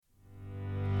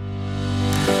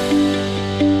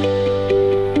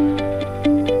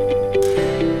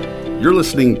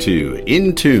listening to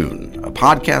In Tune, a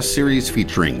podcast series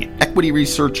featuring equity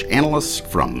research analysts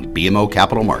from BMO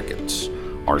Capital Markets.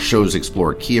 Our shows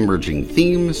explore key emerging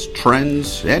themes,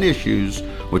 trends, and issues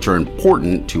which are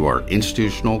important to our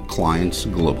institutional clients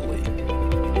globally.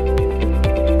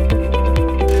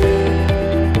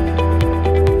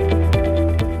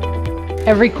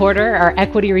 Every quarter, our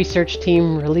equity research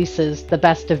team releases the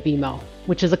Best of BMO,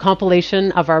 which is a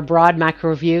compilation of our broad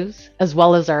macro views, as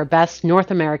well as our best North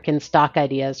American stock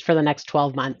ideas for the next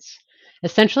 12 months.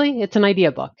 Essentially, it's an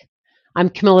idea book. I'm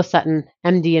Camilla Sutton,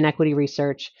 MD in Equity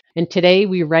Research, and today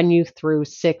we run you through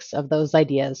 6 of those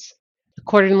ideas.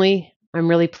 Accordingly, I'm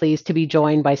really pleased to be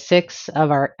joined by 6 of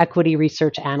our equity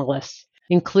research analysts,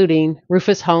 including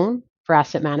Rufus Hone for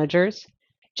asset managers,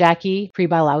 Jackie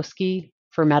Pribalowski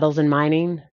for metals and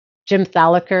mining, Jim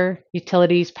Thalacker,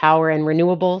 utilities, power and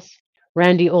renewables,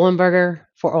 Randy Uhlenberger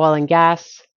for oil and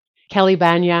gas, Kelly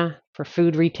Banya for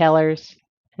food retailers,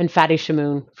 and Fadi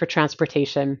Shamoun for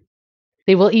transportation.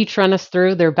 They will each run us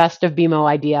through their Best of BMO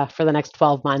idea for the next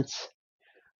 12 months.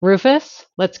 Rufus,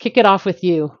 let's kick it off with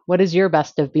you. What is your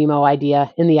Best of BMO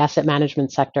idea in the asset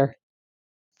management sector?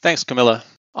 Thanks, Camilla.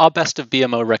 Our Best of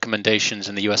BMO recommendations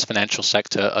in the US financial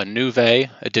sector are Nuvei,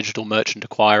 a digital merchant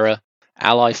acquirer,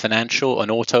 Ally Financial,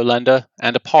 an auto lender,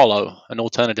 and Apollo, an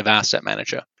alternative asset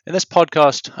manager. In this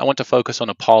podcast, I want to focus on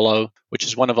Apollo, which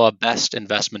is one of our best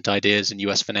investment ideas in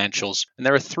US financials, and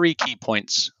there are 3 key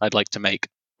points I'd like to make.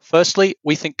 Firstly,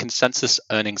 we think consensus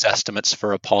earnings estimates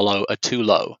for Apollo are too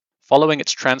low. Following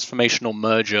its transformational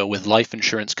merger with life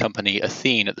insurance company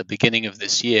Athene at the beginning of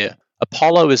this year,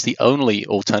 Apollo is the only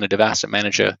alternative asset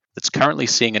manager that's currently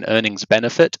seeing an earnings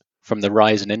benefit from the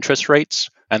rise in interest rates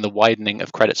and the widening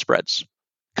of credit spreads.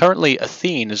 Currently,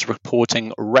 Athene is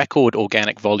reporting record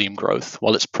organic volume growth,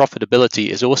 while its profitability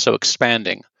is also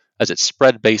expanding as its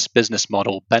spread-based business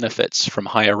model benefits from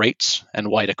higher rates and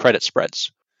wider credit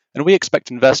spreads. And we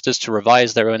expect investors to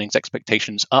revise their earnings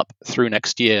expectations up through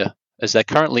next year, as they're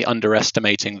currently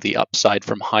underestimating the upside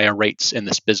from higher rates in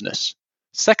this business.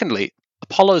 Secondly,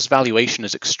 Apollo's valuation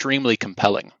is extremely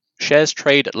compelling. Shares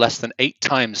trade at less than 8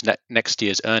 times next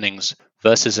year's earnings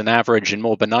versus an average in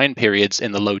more benign periods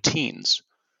in the low teens.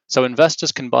 So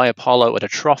investors can buy Apollo at a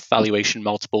trough valuation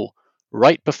multiple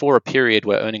right before a period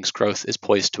where earnings growth is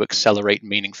poised to accelerate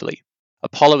meaningfully.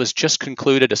 Apollo has just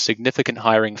concluded a significant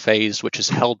hiring phase which has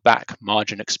held back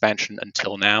margin expansion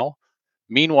until now.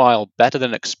 Meanwhile, better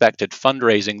than expected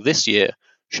fundraising this year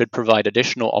should provide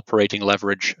additional operating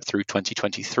leverage through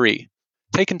 2023.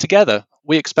 Taken together,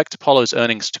 we expect Apollo's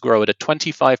earnings to grow at a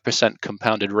 25%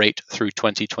 compounded rate through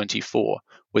 2024,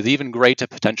 with even greater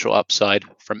potential upside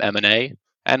from M&A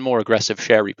and more aggressive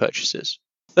share repurchases.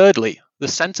 Thirdly, the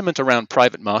sentiment around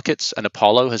private markets and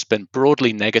Apollo has been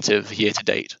broadly negative year to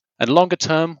date, and longer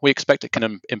term, we expect it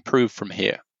can improve from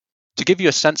here. To give you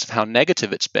a sense of how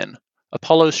negative it's been,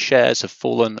 Apollo's shares have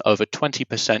fallen over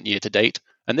 20% year to date,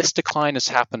 and this decline has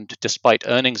happened despite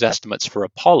earnings estimates for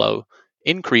Apollo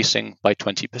increasing by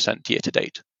 20% year to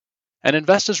date. And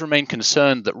investors remain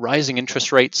concerned that rising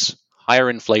interest rates, higher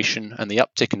inflation, and the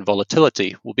uptick in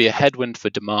volatility will be a headwind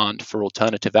for demand for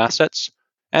alternative assets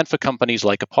and for companies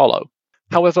like Apollo.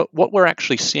 However, what we're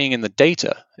actually seeing in the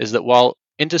data is that while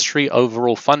industry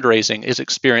overall fundraising is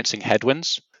experiencing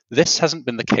headwinds, this hasn't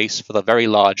been the case for the very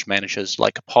large managers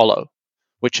like Apollo,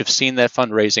 which have seen their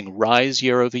fundraising rise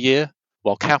year over year,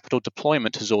 while capital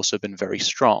deployment has also been very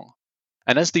strong.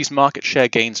 And as these market share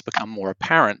gains become more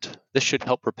apparent, this should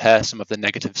help repair some of the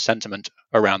negative sentiment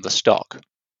around the stock.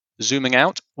 Zooming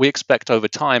out, we expect over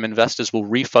time investors will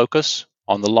refocus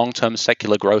on the long-term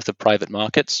secular growth of private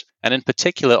markets, and in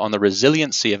particular on the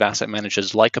resiliency of asset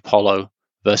managers like Apollo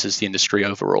versus the industry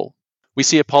overall. We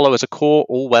see Apollo as a core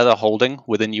all-weather holding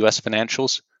within US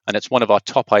financials, and it's one of our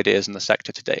top ideas in the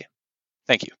sector today.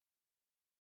 Thank you.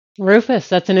 Rufus,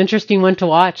 that's an interesting one to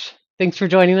watch. Thanks for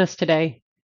joining us today.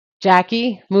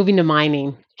 Jackie, moving to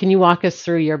mining, can you walk us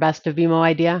through your Best of BMO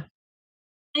idea?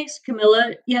 Thanks,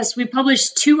 Camilla. Yes, we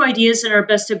published 2 ideas in our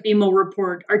Best of BMO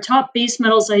report, our top base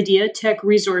metals idea, Teck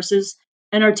Resources,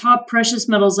 and our top precious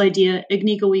metals idea,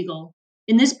 Agnico Eagle.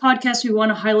 In this podcast, we want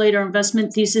to highlight our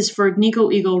investment thesis for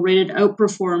Agnico Eagle rated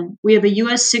outperform. We have a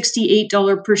US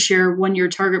 $68 per share 1-year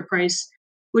target price,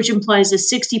 which implies a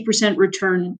 60%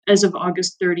 return as of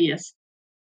August 30th.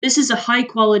 This is a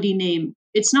high-quality name.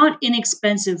 It's not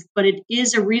inexpensive, but it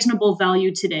is a reasonable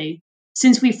value today.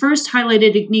 Since we first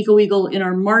highlighted Agnico Eagle in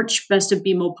our March Best of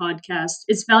BMO podcast,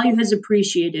 its value has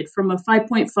appreciated from a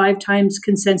 5.5 times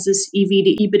consensus EV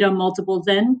to EBITDA multiple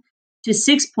then to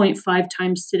 6.5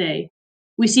 times today.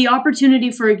 We see opportunity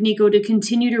for Agnico to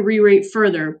continue to re-rate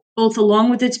further, both along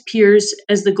with its peers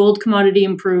as the gold commodity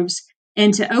improves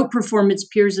and to outperform its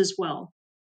peers as well.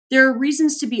 There are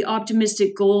reasons to be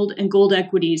optimistic gold and gold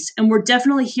equities, and we're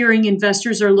definitely hearing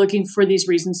investors are looking for these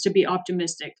reasons to be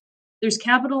optimistic. There's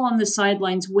capital on the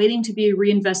sidelines waiting to be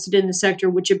reinvested in the sector,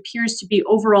 which appears to be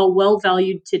overall well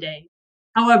valued today.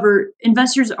 However,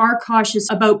 investors are cautious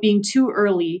about being too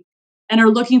early and are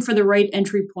looking for the right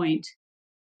entry point.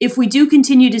 If we do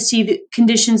continue to see the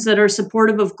conditions that are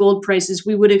supportive of gold prices,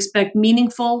 we would expect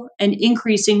meaningful and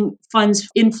increasing funds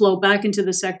inflow back into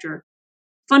the sector.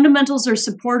 Fundamentals are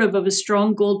supportive of a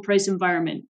strong gold price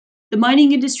environment. The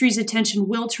mining industry's attention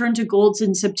will turn to gold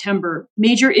in September.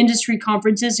 Major industry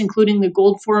conferences, including the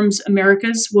Gold Forums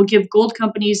Americas, will give gold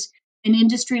companies and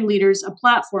industry leaders a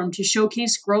platform to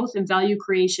showcase growth and value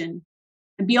creation.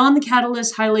 And beyond the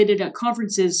catalysts highlighted at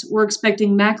conferences, we're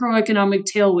expecting macroeconomic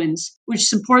tailwinds,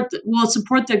 which will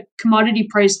support the commodity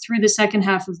price through the second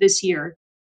half of this year.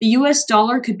 The US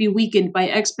dollar could be weakened by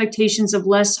expectations of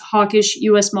less hawkish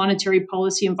US monetary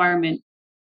policy environment.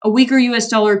 A weaker US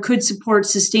dollar could support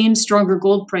sustained stronger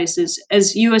gold prices,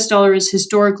 as US dollar is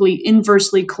historically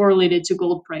inversely correlated to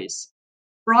gold price.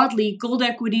 Broadly, gold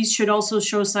equities should also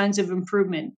show signs of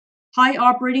improvement. High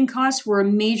operating costs were a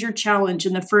major challenge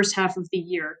in the first half of the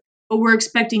year, but we're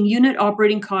expecting unit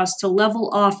operating costs to level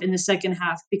off in the second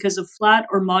half because of flat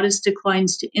or modest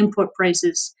declines to input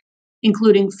prices,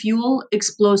 including fuel,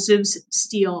 explosives,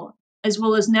 steel, as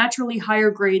well as naturally higher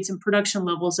grades and production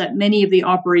levels at many of the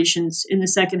operations in the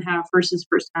second half versus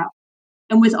first half.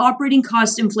 And with operating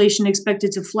cost inflation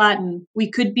expected to flatten, we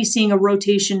could be seeing a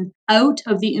rotation out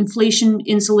of the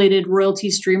inflation-insulated royalty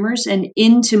streamers and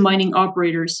into mining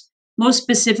operators, most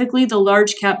specifically the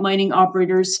large cap mining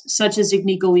operators such as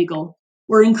Agnico Eagle.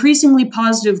 We're increasingly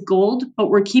positive gold, but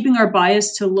we're keeping our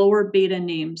bias to lower beta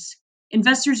names.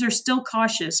 Investors are still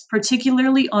cautious,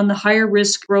 particularly on the higher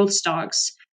risk growth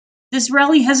stocks. This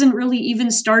rally hasn't really even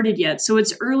started yet, so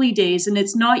it's early days and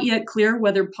it's not yet clear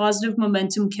whether positive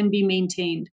momentum can be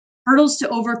maintained. Hurdles to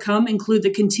overcome include the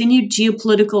continued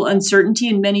geopolitical uncertainty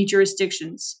in many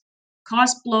jurisdictions,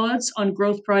 cost blowouts on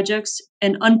growth projects,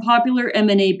 and unpopular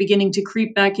M&A beginning to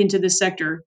creep back into the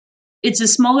sector. It's a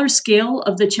smaller scale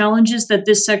of the challenges that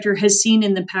this sector has seen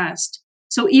in the past.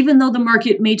 So even though the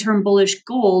market may turn bullish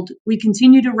gold, we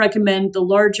continue to recommend the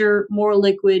larger, more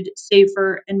liquid,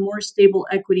 safer, and more stable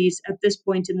equities at this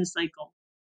point in the cycle.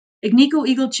 Agnico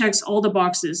Eagle checks all the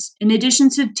boxes. In addition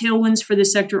to tailwinds for the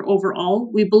sector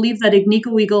overall, we believe that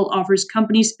Agnico Eagle offers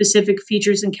company-specific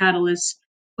features and catalysts,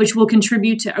 which will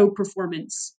contribute to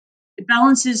outperformance. It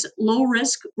balances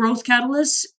low-risk growth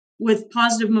catalysts with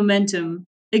positive momentum.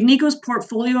 Agnico's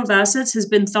portfolio of assets has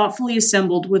been thoughtfully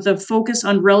assembled with a focus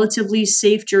on relatively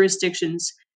safe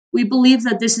jurisdictions. We believe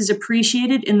that this is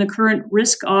appreciated in the current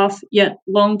risk-off yet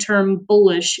long-term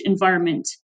bullish environment.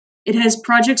 It has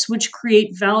projects which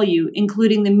create value,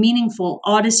 including the meaningful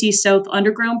Odyssey South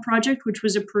Underground project, which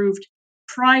was approved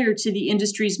prior to the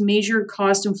industry's major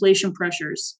cost inflation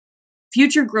pressures.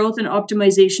 Future growth and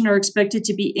optimization are expected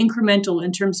to be incremental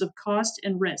in terms of cost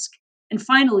and risk. And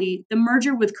finally, the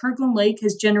merger with Kirkland Lake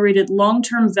has generated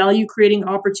long-term value-creating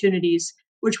opportunities,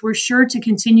 which we're sure to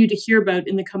continue to hear about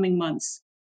in the coming months.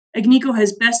 Agnico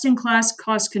has best-in-class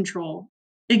cost control.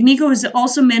 Agnico has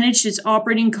also managed its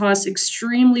operating costs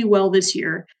extremely well this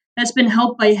year. That's been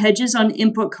helped by hedges on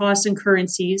input costs and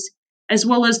currencies, as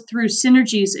well as through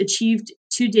synergies achieved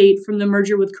to date from the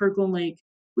merger with Kirkland Lake.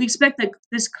 We expect that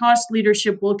this cost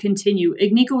leadership will continue.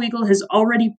 Agnico Eagle has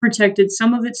already protected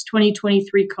some of its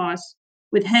 2023 costs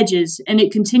with hedges, and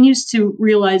it continues to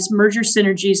realize merger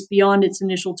synergies beyond its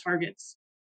initial targets.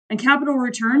 And capital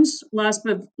returns, last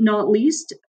but not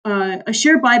least, a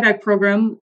share buyback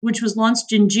program, which was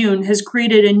launched in June, has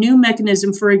created a new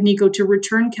mechanism for Agnico to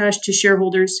return cash to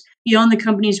shareholders beyond the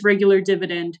company's regular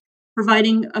dividend,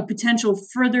 providing a potential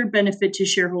further benefit to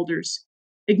shareholders.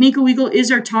 Agnico Eagle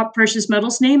is our top precious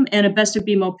metals name and a best of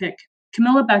BMO pick.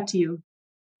 Camilla, back to you.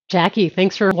 Jackie,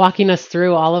 thanks for walking us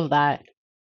through all of that.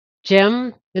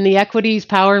 Jim, in the equities,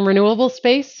 power, and renewable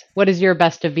space, what is your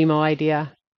best of BMO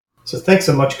idea? So thanks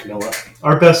so much, Camilla.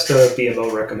 Our best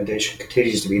BMO recommendation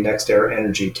continues to be NextEra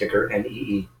Energy, ticker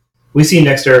NEE. We see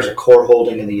NextEra as a core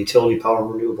holding in the utility power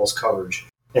and renewables coverage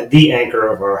and the anchor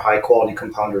of our high-quality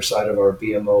compounder side of our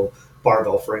BMO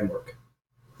barbell framework.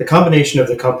 The combination of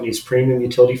the company's premium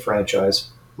utility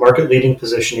franchise, market-leading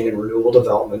positioning in renewable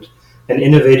development, and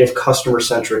innovative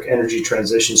customer-centric energy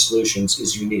transition solutions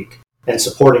is unique and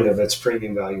supporting of its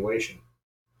premium valuation.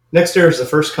 NextEra is the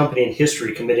first company in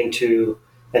history committing to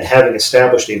and having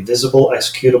established a visible,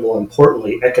 executable, and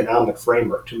importantly, economic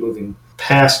framework to moving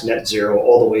past net zero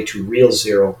all the way to real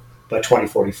zero by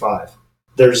 2045.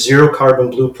 Their zero carbon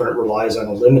blueprint relies on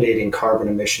eliminating carbon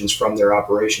emissions from their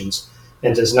operations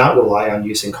and does not rely on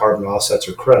using carbon offsets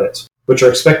or credits, which are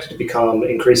expected to become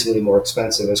increasingly more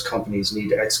expensive as companies need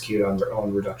to execute on their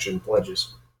own reduction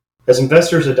pledges. As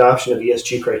investors' adoption of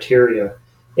ESG criteria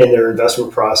in their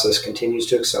investment process continues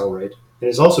to accelerate and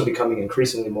is also becoming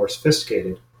increasingly more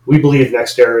sophisticated, we believe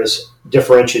NextEra's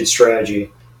differentiated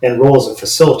strategy and role as a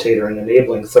facilitator in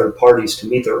enabling third parties to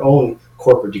meet their own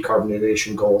corporate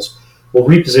decarbonization goals will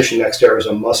reposition NextEra as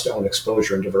a must-own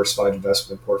exposure in diversified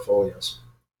investment portfolios.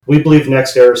 We believe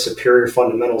NextEra's superior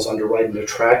fundamentals underwrite an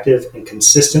attractive and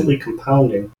consistently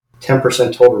compounding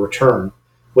 10% total return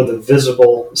with a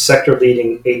visible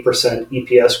sector-leading 8%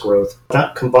 EPS growth,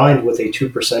 not combined with a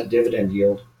 2% dividend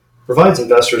yield, provides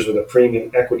investors with a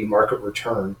premium equity market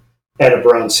return at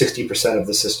around 60% of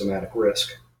the systematic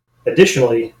risk.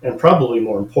 Additionally, and probably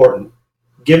more important,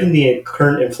 given the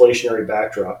current inflationary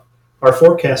backdrop, our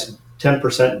forecast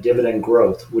 10% dividend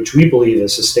growth, which we believe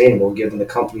is sustainable given the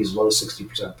company's low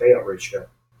 60% payout ratio,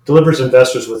 delivers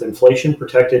investors with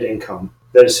inflation-protected income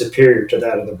that is superior to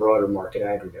that of the broader market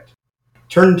aggregate.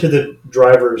 Turning to the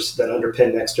drivers that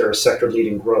underpin NextEra's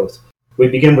sector-leading growth, we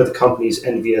begin with the company's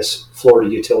envious Florida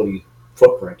utility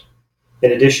footprint.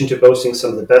 In addition to boasting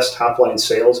some of the best top-line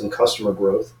sales and customer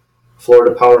growth,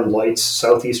 Florida Power & Light's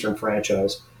Southeastern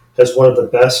franchise has one of the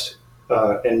best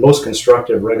and most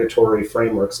constructive regulatory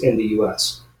frameworks in the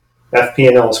U.S.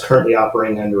 FP&L is currently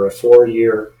operating under a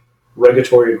 4-year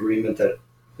regulatory agreement that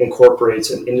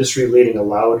incorporates an industry-leading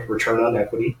allowed return on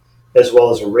equity, as well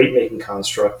as a rate-making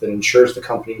construct that ensures the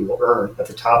company will earn at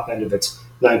the top end of its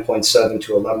 9.7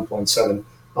 to 11.7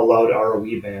 allowed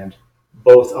ROE band,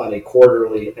 both on a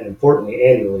quarterly and importantly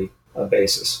annually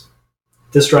basis.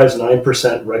 This drives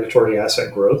 9% regulatory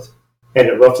asset growth, and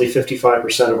at roughly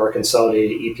 55% of our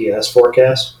consolidated EPS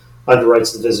forecast,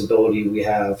 underwrites the visibility we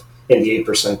have in the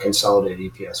 8%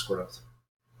 consolidated EPS growth.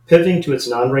 Pivoting to its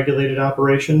non-regulated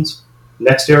operations,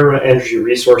 NextEra Energy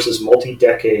Resources'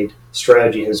 multi-decade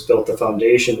strategy has built the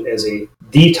foundation as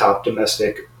the top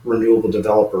domestic renewable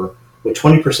developer with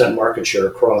 20% market share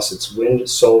across its wind,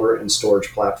 solar, and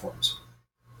storage platforms.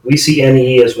 We see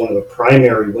NEE as one of the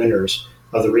primary winners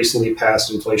of the recently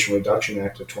passed Inflation Reduction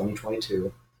Act of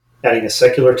 2022, adding a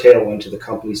secular tailwind to the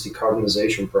company's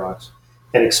decarbonization products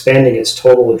and expanding its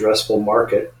total addressable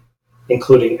market,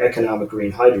 including economic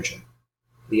green hydrogen.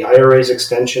 The IRA's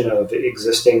extension of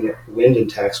existing wind and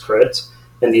tax credits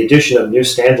and the addition of new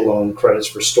standalone credits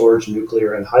for storage,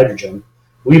 nuclear, and hydrogen,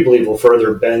 we believe will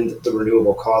further bend the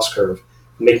renewable cost curve,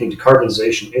 making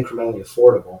decarbonization incrementally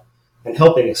affordable and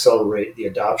helping accelerate the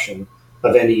adoption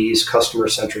of NEE's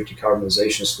customer-centric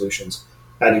decarbonization solutions,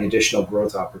 adding additional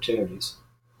growth opportunities.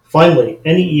 Finally,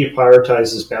 NEE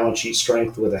prioritizes balance sheet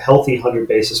strength with a healthy 100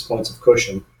 basis points of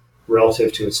cushion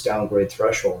relative to its downgrade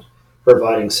threshold,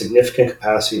 providing significant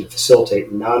capacity to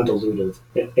facilitate non-dilutive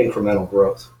incremental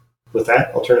growth. With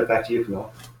that, I'll turn it back to you, Camilla.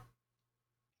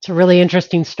 It's a really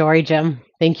interesting story, Jim.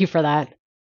 Thank you for that.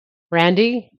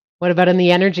 Randy, what about in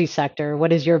the energy sector?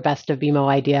 What is your best of BMO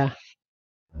idea?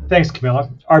 Thanks,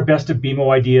 Camilla. Our best of BMO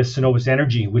idea is Cenovus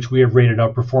Energy, which we have rated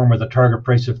outperform with a target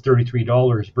price of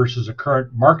 $33 versus a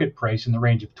current market price in the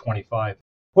range of $25.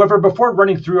 However, before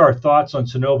running through our thoughts on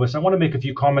Cenovus, I want to make a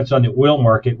few comments on the oil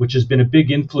market, which has been a big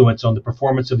influence on the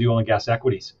performance of the oil and gas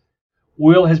equities.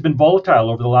 Oil has been volatile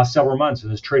over the last several months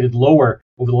and has traded lower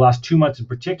over the last 2 months in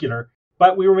particular,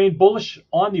 but we remain bullish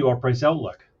on the oil price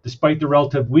outlook. Despite the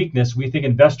relative weakness, we think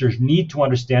investors need to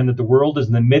understand that the world is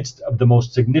in the midst of the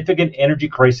most significant energy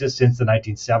crisis since the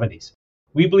 1970s.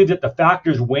 We believe that the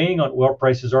factors weighing on oil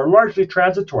prices are largely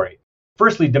transitory.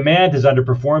 Firstly, demand has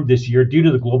underperformed this year due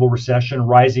to the global recession,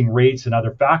 rising rates, and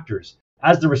other factors.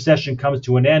 As the recession comes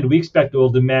to an end, we expect oil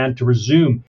demand to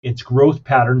resume its growth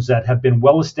patterns that have been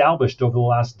well established over the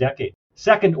last decade.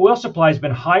 Second, oil supply has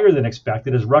been higher than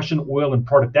expected as Russian oil and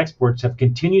product exports have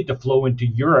continued to flow into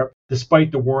Europe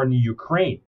despite the war in the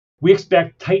Ukraine. We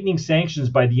expect tightening sanctions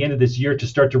by the end of this year to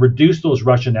start to reduce those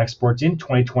Russian exports in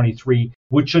 2023,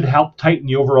 which should help tighten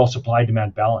the overall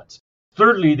supply-demand balance.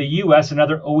 Thirdly, the US and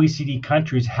other OECD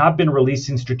countries have been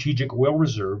releasing strategic oil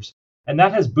reserves, and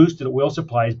that has boosted oil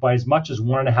supplies by as much as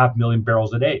 1.5 million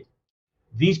barrels a day.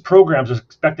 These programs are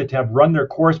expected to have run their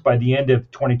course by the end of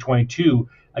 2022,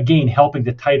 again helping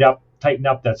to tighten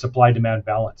up that supply-demand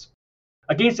balance.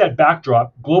 Against that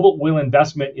backdrop, global oil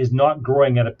investment is not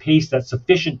growing at a pace that's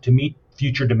sufficient to meet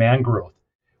future demand growth.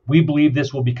 We believe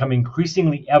this will become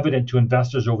increasingly evident to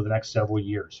investors over the next several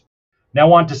years.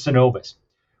 Now on to Cenovus.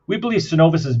 We believe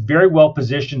Cenovus is very well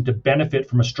positioned to benefit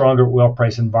from a stronger oil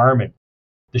price environment.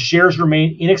 The shares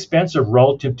remain inexpensive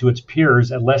relative to its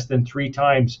peers at less than 3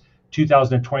 times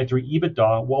 2023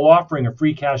 EBITDA while offering a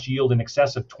free cash yield in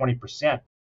excess of 20%.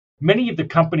 Many of the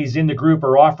companies in the group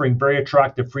are offering very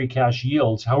attractive free cash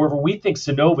yields. However, we think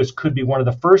Cenovus could be one of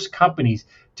the first companies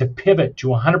to pivot to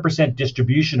 100%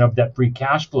 distribution of that free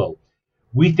cash flow.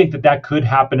 We think that could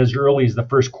happen as early as the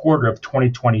first quarter of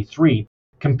 2023,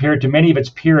 compared to many of its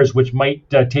peers, which might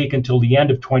take until the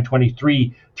end of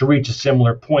 2023 to reach a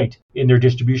similar point in their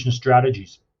distribution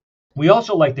strategies. We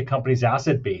also like the company's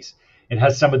asset base. It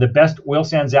has some of the best oil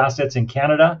sands assets in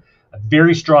Canada, a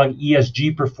very strong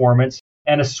ESG performance,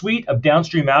 and a suite of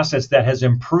downstream assets that has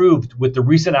improved with the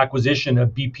recent acquisition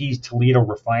of BP's Toledo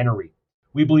refinery.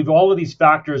 We believe all of these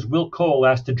factors will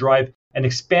coalesce to drive an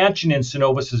expansion in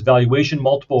Cenovus's valuation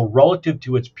multiple relative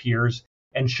to its peers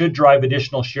and should drive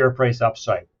additional share price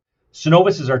upside.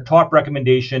 Cenovus is our top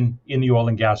recommendation in the oil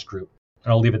and gas group.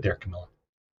 And I'll leave it there, Camilla.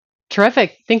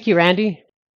 Terrific. Thank you, Randy.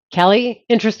 Kelly,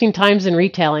 interesting times in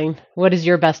retailing. What is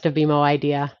your best of BMO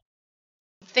idea?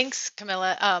 Thanks,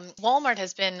 Camilla. Walmart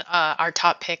has been our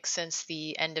top pick since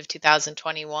the end of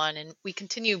 2021, and we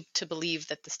continue to believe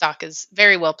that the stock is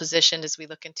very well positioned as we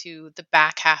look into the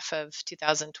back half of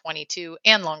 2022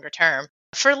 and longer term.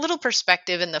 For a little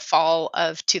perspective, in the fall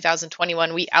of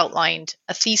 2021, we outlined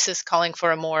a thesis calling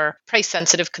for a more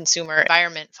price-sensitive consumer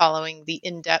environment following the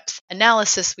in-depth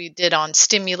analysis we did on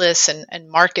stimulus and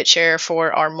market share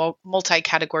for our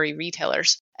multi-category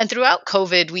retailers. And throughout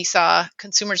COVID, we saw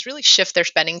consumers really shift their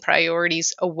spending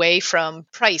priorities away from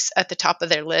price at the top of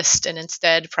their list and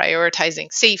instead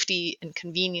prioritizing safety and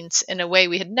convenience in a way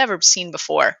we had never seen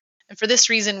before. And for this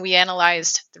reason, we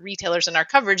analyzed the retailers in our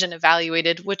coverage and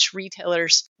evaluated which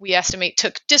retailers we estimate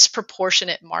took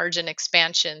disproportionate margin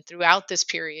expansion throughout this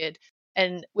period.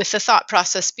 And with the thought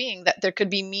process being that there could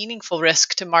be meaningful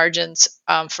risk to margins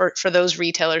for those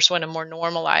retailers when a more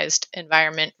normalized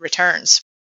environment returns.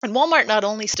 And Walmart not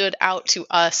only stood out to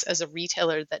us as a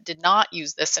retailer that did not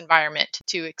use this environment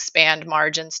to expand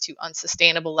margins to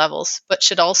unsustainable levels, but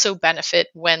should also benefit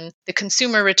when the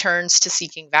consumer returns to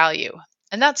seeking value.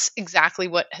 And that's exactly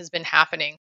what has been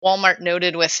happening. Walmart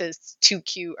noted with its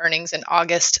 2Q earnings in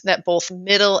August that both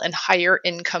middle and higher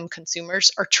income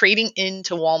consumers are trading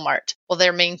into Walmart while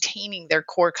they're maintaining their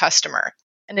core customer.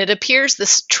 And it appears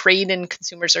this trade-in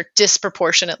consumers are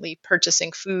disproportionately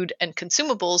purchasing food and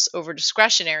consumables over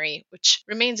discretionary, which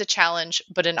remains a challenge,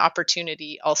 but an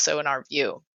opportunity also in our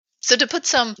view. So to put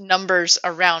some numbers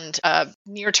around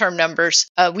near-term numbers,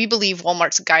 we believe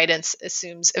Walmart's guidance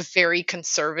assumes a very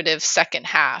conservative second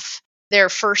half. Their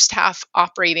first half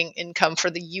operating income for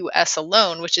the U.S.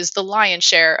 alone, which is the lion's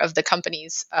share of the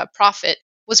company's profit,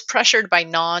 was pressured by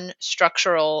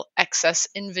non-structural excess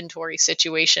inventory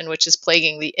situation, which is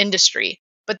plaguing the industry.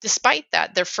 But despite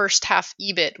that, their first half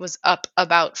EBIT was up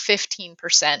about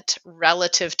 15%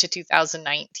 relative to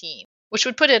 2019. Which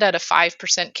would put it at a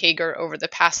 5% CAGR over the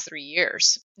past 3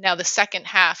 years. Now, the second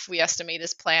half, we estimate,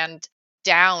 is planned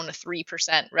down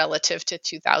 3% relative to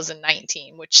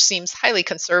 2019, which seems highly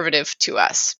conservative to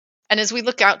us. And as we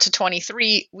look out to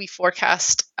 23, we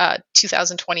forecast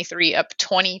 2023 up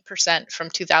 20% from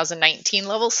 2019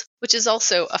 levels, which is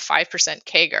also a 5%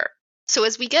 CAGR. So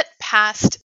as we get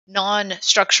past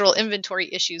non-structural inventory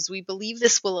issues, we believe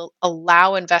this will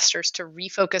allow investors to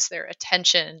refocus their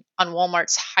attention on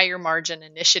Walmart's higher margin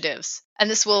initiatives, and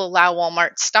this will allow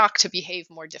Walmart stock to behave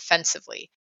more defensively.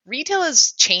 Retail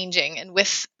is changing, and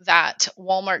with that,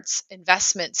 Walmart's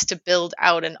investments to build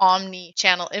out an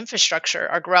omni-channel infrastructure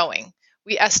are growing.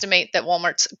 We estimate that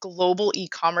Walmart's global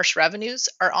e-commerce revenues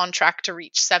are on track to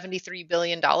reach $73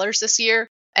 billion this year,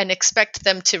 and expect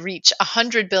them to reach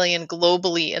 $100 billion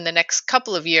globally in the next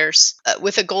couple of years,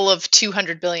 with a goal of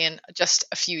 $200 billion just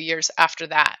a few years after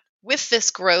that. With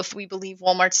this growth, we believe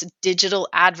Walmart's digital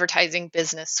advertising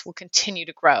business will continue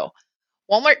to grow.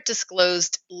 Walmart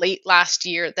disclosed late last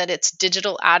year that its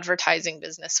digital advertising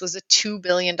business was a $2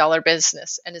 billion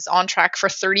business and is on track for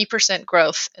 30%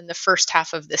 growth in the first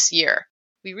half of this year.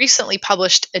 We recently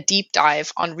published a deep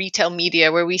dive on retail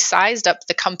media where we sized up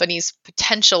the company's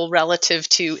potential relative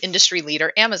to industry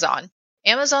leader Amazon.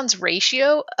 Amazon's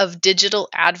ratio of digital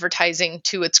advertising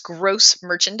to its gross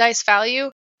merchandise value,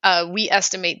 we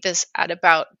estimate this at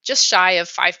about just shy of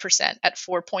 5% at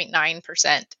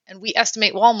 4.9%. And we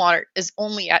estimate Walmart is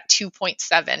only at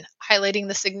 2.7%, highlighting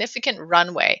the significant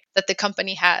runway that the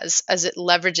company has as it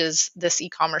leverages this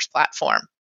e-commerce platform.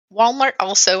 Walmart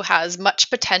also has much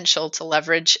potential to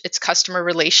leverage its customer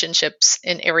relationships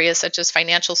in areas such as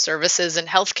financial services and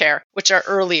healthcare, which are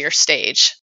earlier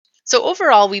stage. So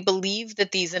overall, we believe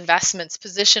that these investments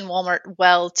position Walmart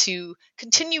well to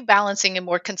continue balancing a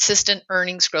more consistent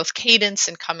earnings growth cadence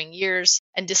in coming years.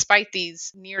 And despite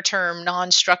these near-term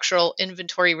non-structural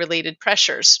inventory-related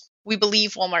pressures, we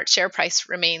believe Walmart's share price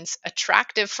remains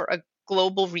attractive for a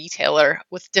global retailer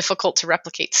with difficult to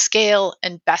replicate scale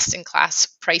and best-in-class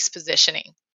price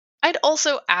positioning. I'd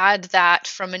also add that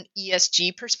from an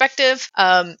ESG perspective,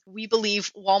 we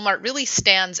believe Walmart really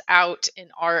stands out in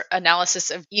our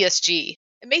analysis of ESG.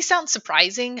 It may sound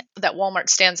surprising that Walmart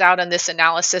stands out in this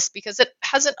analysis because it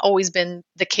hasn't always been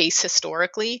the case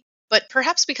historically, but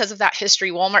perhaps because of that history,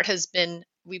 Walmart has been,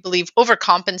 we believe,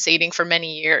 overcompensating for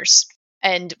many years.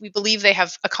 And we believe they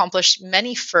have accomplished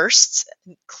many firsts,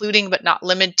 including but not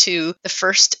limited to the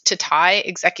first to tie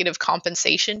executive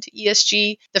compensation to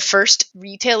ESG, the first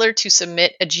retailer to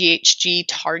submit a GHG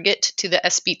target to the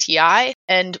SBTI.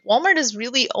 And Walmart is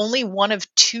really only one of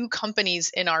 2 companies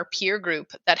in our peer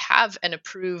group that have an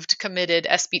approved committed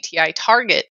SBTI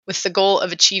target with the goal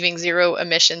of achieving zero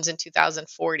emissions in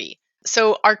 2040.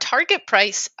 So our target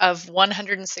price of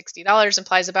 $160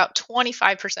 implies about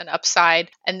 25% upside,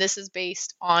 and this is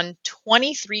based on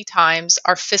 23 times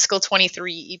our fiscal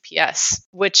 23 EPS,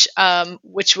 which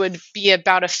would be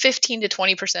about a 15 to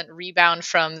 20% rebound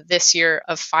from this year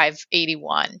of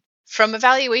 $5.81. From a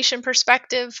valuation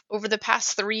perspective, over the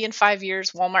past 3 and 5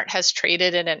 years, Walmart has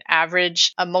traded at an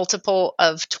average, a multiple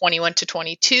of 21 to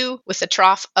 22, with a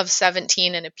trough of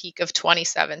 17 and a peak of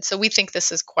 27. So we think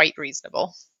this is quite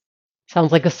reasonable.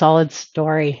 Sounds like a solid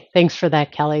story. Thanks for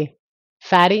that, Kelly.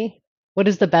 Fatty, what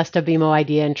is the best of BMO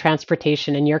idea in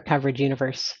transportation in your coverage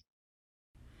universe?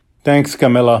 Thanks,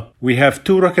 Camilla. We have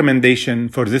 2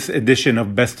 recommendations for this edition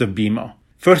of Best of BMO.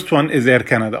 First one is Air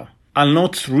Canada. I'll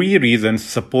note 3 reasons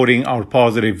supporting our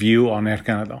positive view on Air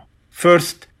Canada.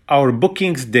 First, our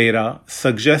bookings data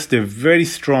suggests a very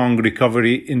strong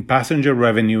recovery in passenger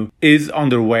revenue is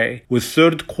underway, with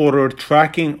third quarter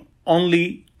tracking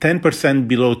only 10%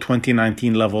 below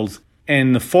 2019 levels,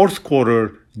 and the fourth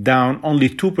quarter down only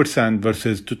 2%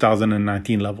 versus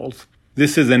 2019 levels.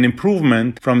 This is an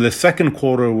improvement from the second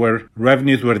quarter where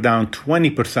revenues were down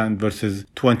 20% versus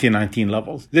 2019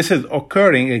 levels. This is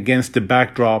occurring against the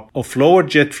backdrop of lower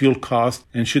jet fuel costs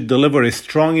and should deliver a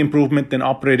strong improvement in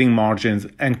operating margins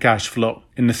and cash flow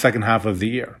in the second half of the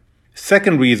year.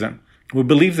 Second reason, we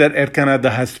believe that Air Canada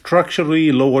has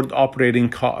structurally lowered operating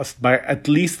costs by at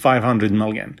least $500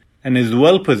 million and is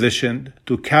well positioned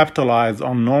to capitalize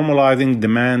on normalizing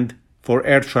demand for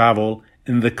air travel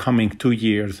in the coming 2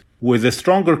 years with a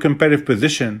stronger competitive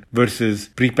position versus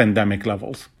pre-pandemic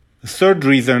levels. The third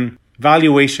reason,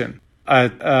 valuation.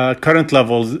 At current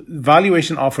levels,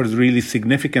 valuation offers really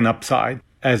significant upside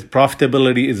as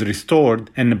profitability is restored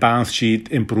and the balance sheet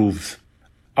improves.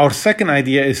 Our second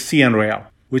idea is CN Rail,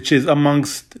 which is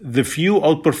amongst the few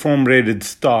outperform rated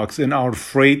stocks in our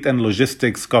freight and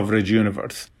logistics coverage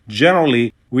universe.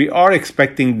 Generally, we are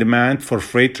expecting demand for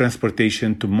freight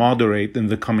transportation to moderate in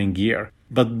the coming year,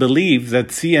 but believe that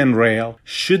CN Rail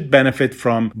should benefit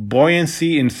from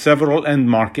buoyancy in several end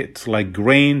markets like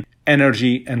grain,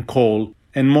 energy, and coal,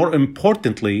 and more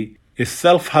importantly, a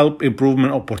self-help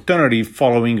improvement opportunity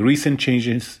following recent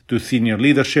changes to senior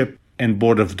leadership and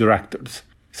board of directors.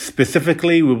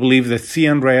 Specifically, we believe that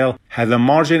CN Rail has a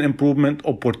margin improvement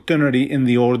opportunity in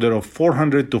the order of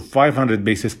 400 to 500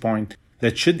 basis points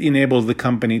that should enable the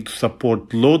company to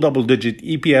support low double-digit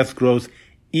EPS growth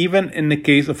even in the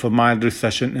case of a mild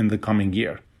recession in the coming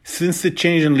year. Since the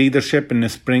change in leadership in the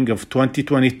spring of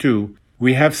 2022,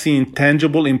 we have seen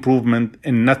tangible improvement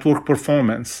in network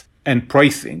performance and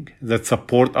pricing that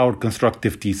support our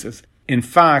constructive thesis. In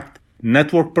fact,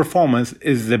 network performance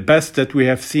is the best that we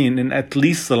have seen in at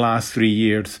least the last 3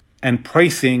 years, and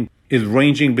pricing is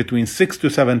ranging between 6 to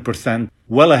 7%,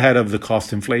 well ahead of the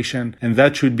cost inflation, and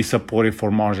that should be supportive for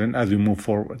margin as we move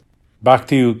forward. Back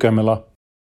to you, Camilla.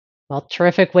 Well,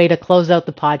 terrific way to close out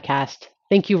the podcast.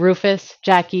 Thank you, Rufus,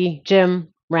 Jackie, Jim,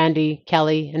 Randy,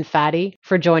 Kelly, and Fatty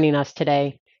for joining us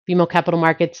today. BMO Capital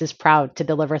Markets is proud to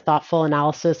deliver thoughtful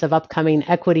analysis of upcoming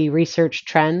equity research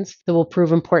trends that will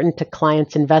prove important to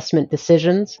clients' investment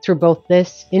decisions through both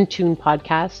this In Tune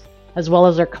podcast, as well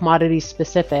as our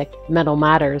commodity-specific Metal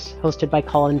Matters, hosted by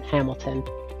Colin Hamilton.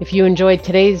 If you enjoyed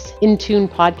today's In Tune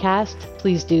podcast,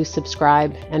 please do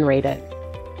subscribe and rate it.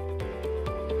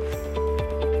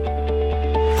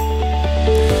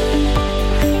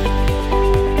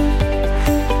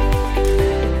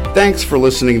 Thanks for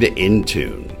listening to In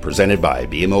Tune, presented by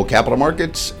BMO Capital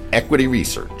Markets Equity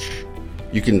Research.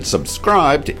 You can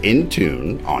subscribe to In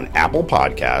Tune on Apple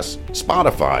Podcasts,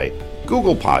 Spotify,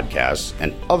 Google Podcasts,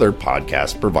 and other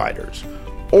podcast providers,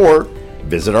 or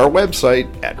Visit our website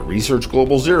at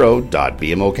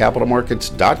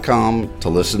researchglobalzero.bmocapitalmarkets.com to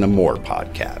listen to more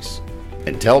podcasts.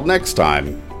 Until next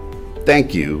time,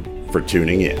 thank you for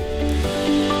tuning in.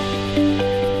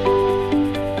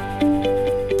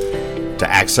 To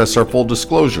access our full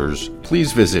disclosures,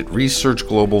 please visit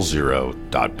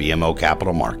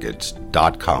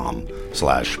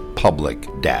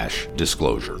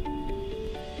researchglobalzero.bmocapitalmarkets.com/public-disclosure.